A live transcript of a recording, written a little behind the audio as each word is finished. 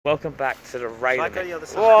Welcome back to the rain. Shall I go the other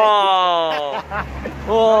side? Whoa!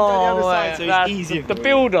 Whoa! The other side, so it's easier the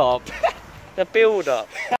build up. The build up.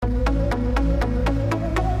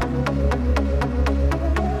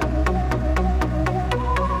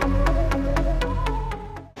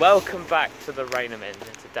 Welcome back to the Rainament,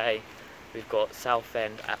 and today we've got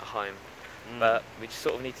Southend at home. But we just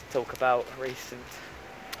sort of need to talk about recent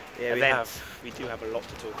events. We do have a lot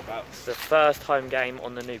to talk about. It's the first home game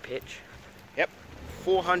on the new pitch. Yep,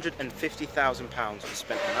 £450,000 was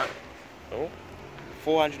spent on that. Oh.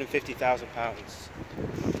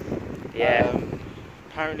 £450,000. Yeah.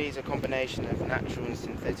 Apparently it's a combination of natural and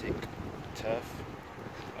synthetic turf.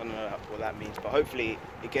 I don't know what that means, but hopefully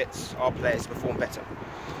it gets our players to perform better.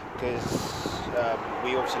 Because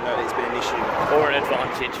we obviously know that it's been an issue. Or an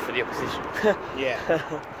advantage for the opposition. Yeah.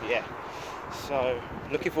 So,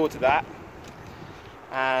 looking forward to that.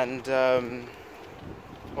 And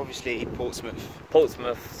obviously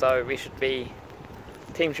Portsmouth, so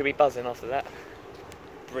team should be buzzing after that.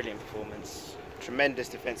 Brilliant performance. Tremendous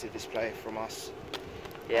defensive display from us.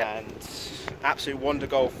 Yeah. And absolute wonder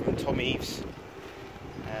goal from Tom Eves.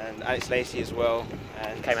 And Alex Lacey as well.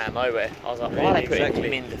 And came out of nowhere. I was like, why are they putting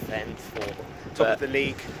him in defence for? Top of the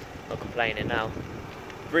league. Not complaining now.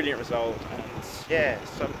 Brilliant result. And yeah,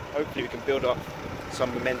 so hopefully we can build up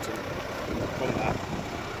some momentum from that.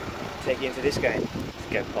 Take it into this game.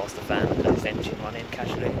 Go past the fan and just engine one in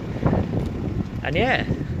casually. And yeah,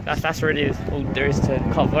 that's really all there is to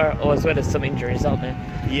cover, or as well as some injuries, aren't there?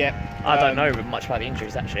 Yeah. I don't know much about the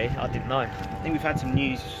injuries actually. I didn't know. I think we've had some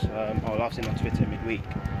news. I've seen on Twitter midweek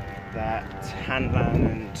that Hanlan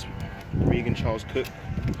and Regan Charles Cook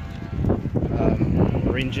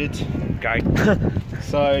were injured. Great.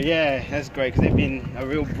 So yeah, that's great because they've been a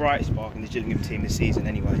real bright spark in the Gillingham team this season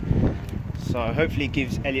anyway. So hopefully it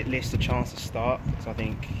gives Elliot List a chance to start, because I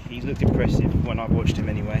think he's looked impressive when I've watched him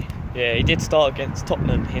anyway. Yeah, he did start against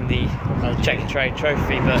Tottenham in the Check Trade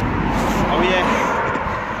Trophy, but... Oh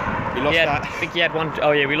yeah, we lost that. I think he had one...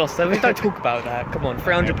 Oh yeah, we lost that. We don't talk about that. Come on,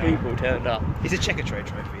 300 people turned up. It's a Check Trade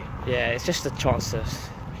Trophy. Yeah, it's just a chance to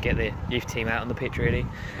get the youth team out on the pitch really.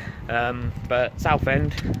 But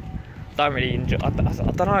Southend, don't really enjoy... I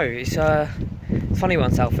don't know, it's a funny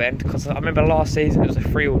one, Southend, because I remember last season it was a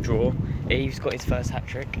 3-3 draw. Eves got his first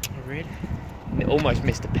hat-trick. Oh, really? Almost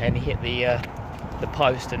missed a pen. He hit the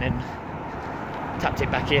post and then tapped it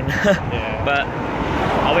back in. Yeah. But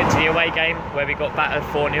I went to the away game where we got battered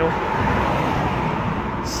 4-0.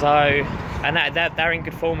 So, and they're in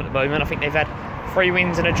good form at the moment. I think they've had 3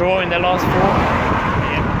 wins and a draw in their last 4.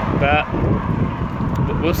 Yeah.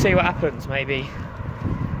 But we'll see what happens. Maybe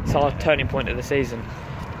it's our turning point of the season.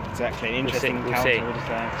 Exactly. An interesting we'll see.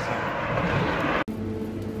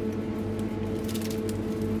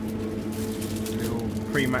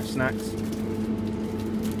 Pre-match snacks.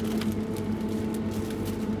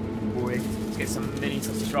 Boy. Let's get some mini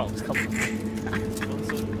sausage rolls. Come on.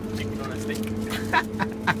 Some chicken on a stick.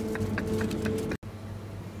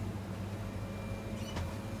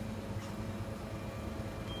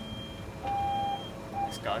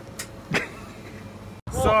 Let's go.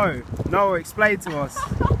 So, Noah, explain to us.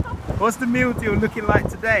 What's the meal deal looking like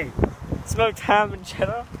today? Smoked ham and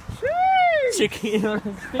cheddar. Chicken on a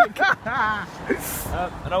stick.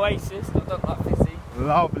 An Oasis. I don't like fizzy.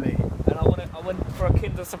 Lovely. And I went for a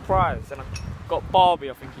Kinder Surprise, and I got Barbie.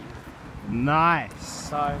 I think it was. Nice.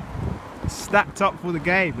 So stacked up for the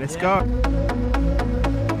game. Let's go.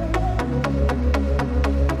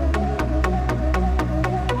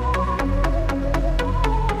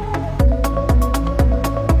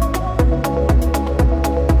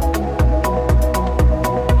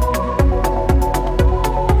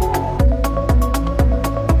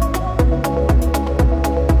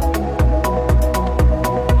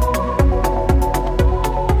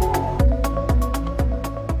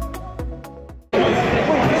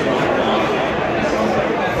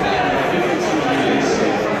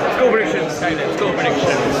 Score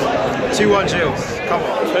predictions. 2-1 Gills. Come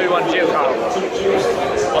on. 2-1 Gills. I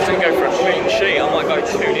was going to go for a clean sheet. I might go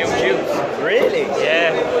 2-0 Gills. Really?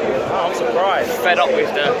 Yeah. Oh, I'm surprised. Fed up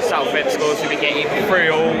with the Southend scores. We'll be getting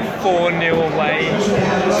 3-0, 4-0 away,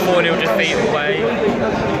 4-0 defeat away.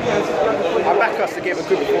 I back us to give a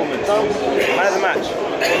good performance. Man of the match.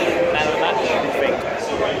 Man of the match? What do you think?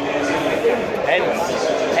 Hens.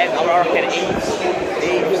 I reckon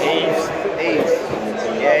Eves.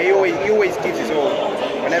 Yeah, he always gives his all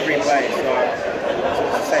whenever he plays, so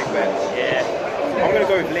it's a safe bet. Yeah. I'm going to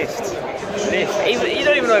go with List. You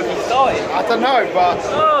don't even know if he started. I don't know, but...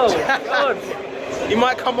 Oh, God. He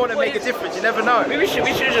might come on and make a difference. You never know. We should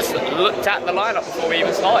have just looked at the lineup before we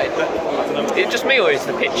even started. But is it just me, or is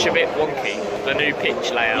the pitch a bit wonky? The new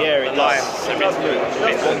pitch layout. Yeah, the lines a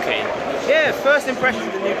bit wonky. Yeah, first impression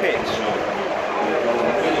of the new pitch.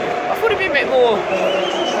 I thought it'd be a bit more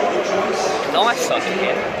nicer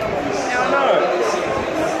here. Yeah, I know.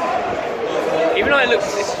 Even though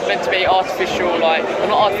it's meant to be artificial, like, well,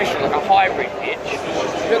 not artificial, like a hybrid pitch.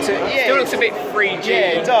 Still looks a bit 3G.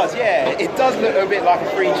 Yeah, it does. Yeah, it does look a bit like a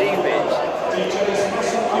 3G pitch.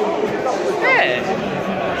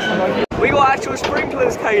 Yeah. We got actual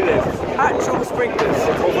sprinklers, Caleb. Actual sprinklers.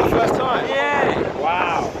 For the first time. Yeah.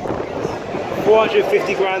 Wow.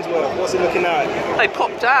 450 grand's worth. What's it looking at? They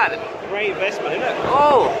popped out. Great investment, isn't it?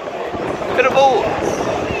 Oh, could have bought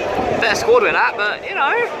better squad with that, but you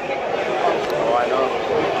know. Why not?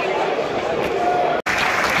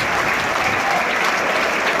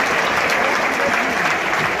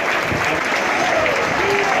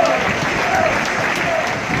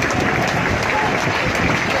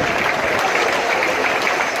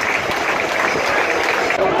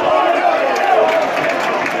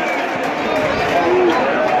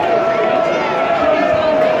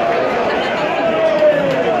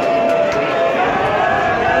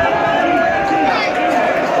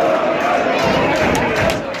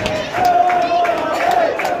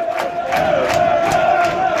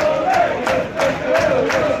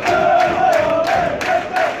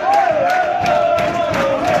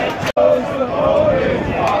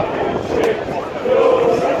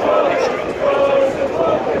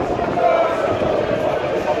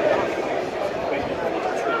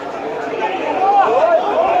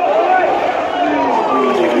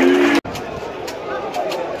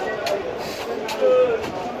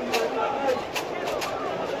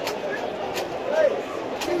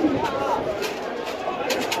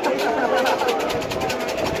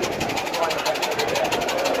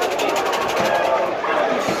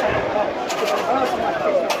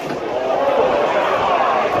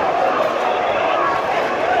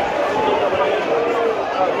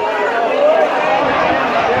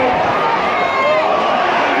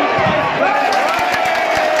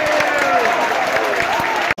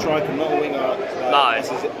 No,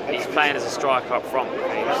 he's playing as a striker up front.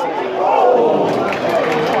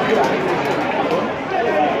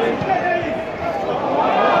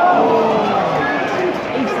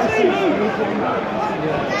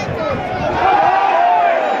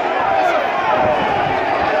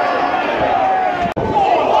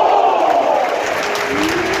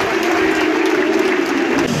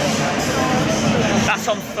 That's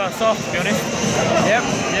on the first half, to be honest. Yep,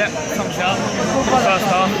 thumbs up. First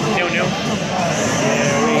half, 0-0.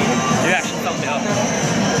 You actually thumbed it up.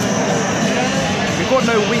 We've got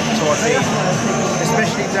no width to our team,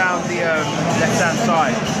 especially down the left-hand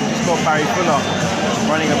side. We've just got Barry Fuller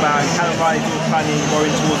running about, Callum Riley planning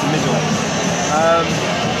going towards the middle.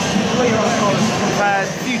 We've had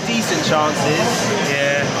a few decent chances.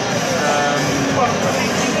 Yeah.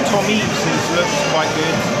 Tom Eves has looked quite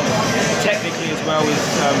good. Technically as well, his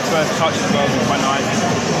first touch as well was quite nice.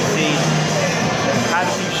 He had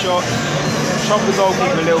a few shots, shocked the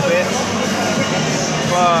goalkeeper a little bit,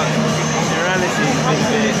 but in reality it's been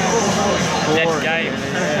a bit boring. Dead game.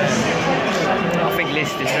 Yeah. I think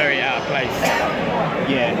List is very out of place.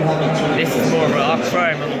 Yeah. List is more of a throw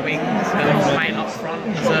him on the wings and playing up front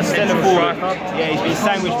as a central striker. Yeah, he's been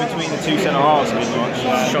sandwiched between the two centre halves pretty much.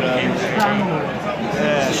 Shocking.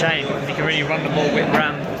 It's a shame because he can really run the ball with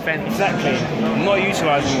around the defence. Exactly. Not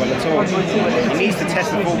utilising well at all. He needs to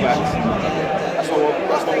test the fullbacks. That's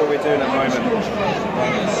what we're doing at the moment.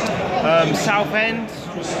 Southend,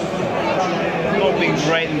 not being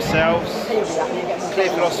great themselves. Clear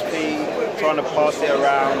philosophy, trying to pass it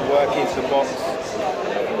around, work into the box.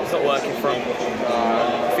 It's not working for him.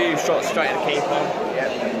 A few shots straight at the keeper. Yeah.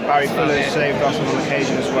 Barry Fuller saved us on an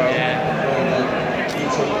occasion as well. Yeah.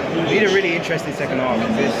 We need a really interesting second half.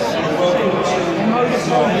 It's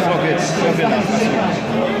not good. It's not good enough.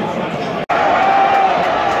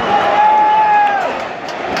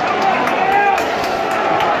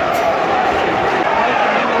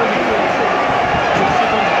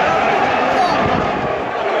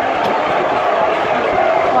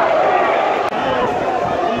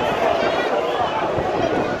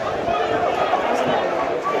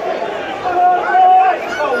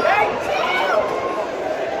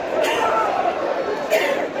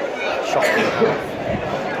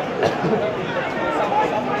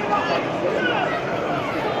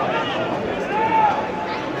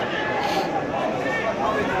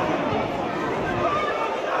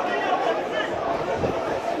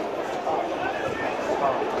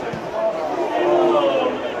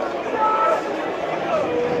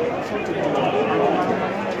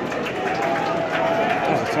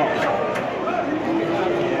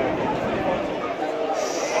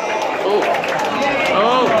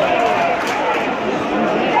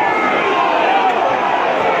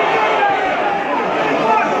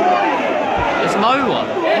 There's no one.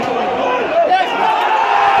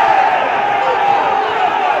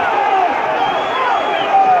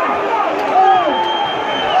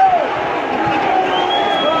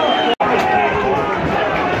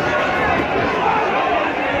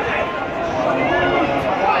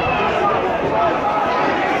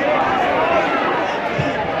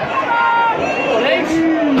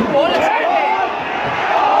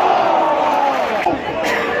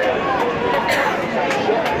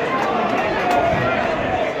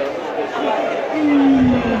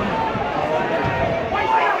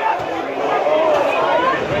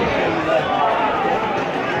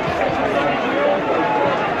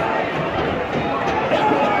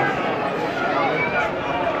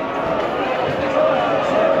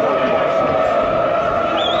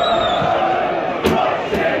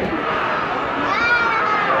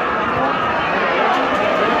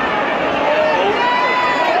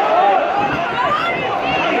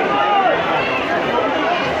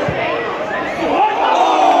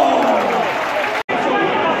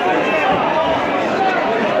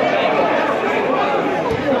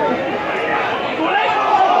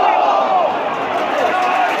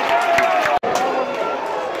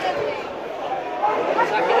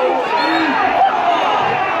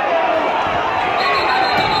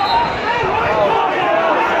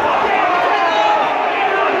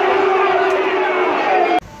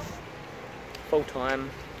 Full time,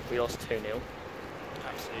 we lost 2-0.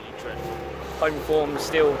 Absolutely dreadful. Home form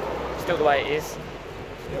still the way it is.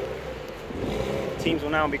 Teams will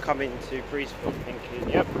now be coming to Breezefield thinking,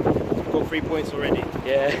 yep, we've got 3 points already.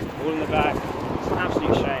 Yeah. All in the bag. It's an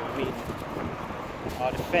absolute shame. I mean,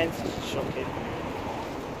 our defence is shocking.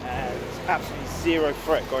 And there's absolutely zero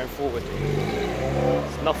threat going forward.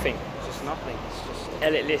 It's nothing. It's just nothing. It's just...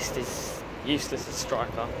 Elliot List is useless as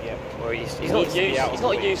striker. Yep. Or he's not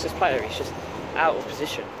a useless player, he's just out of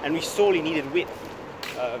position. And we sorely needed width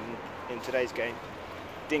in today's game.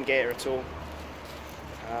 Didn't get it at all.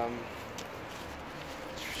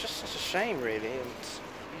 It's just such a shame, really. And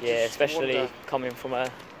yeah, especially coming from a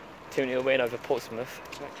 2-0 win over Portsmouth,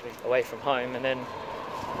 away from home, and then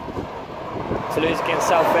to lose against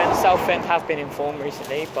Southend. Southend have been in form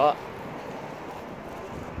recently, but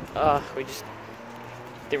we just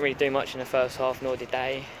didn't really do much in the first half, nor did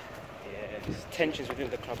they. Yeah, there's tensions within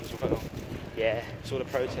the club as well. Yeah. Saw the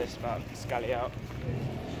protest about Scally out.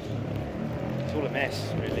 It's all a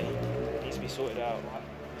mess, really. It needs to be sorted out.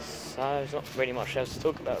 So there's not really much else to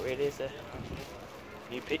talk about, really, is there?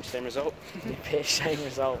 New pitch, same result. New pitch, same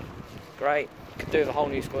result. Great. Could do with a whole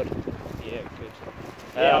new squad. Yeah, good.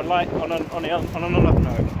 Yeah, I'd like, on another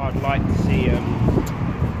note, I'd like to see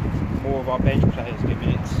more of our bench players get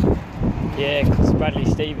minutes. Yeah, because Bradley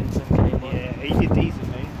Stevenson came on. Yeah, he did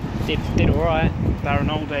decently. Did alright. Darren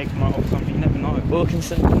Oldacre might offer something, you never know.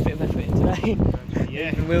 Wilkinson put a bit of effort in today.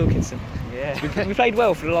 Yeah. Even Wilkinson. Yeah. We played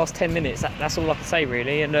well for the last 10 minutes, that's all I can say,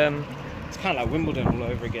 really. And it's kind of like Wimbledon all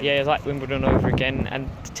over again. Yeah, it's like Wimbledon over again. And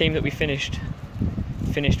the team that we finished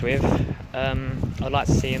with, I'd like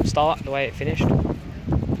to see him start the way it finished.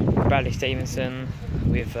 Bradley Stevenson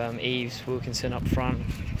with Eves, Wilkinson up front,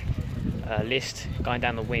 List going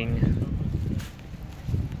down the wing.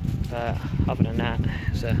 Other than that,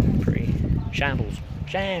 it was a pretty shambles,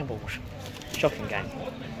 shocking game.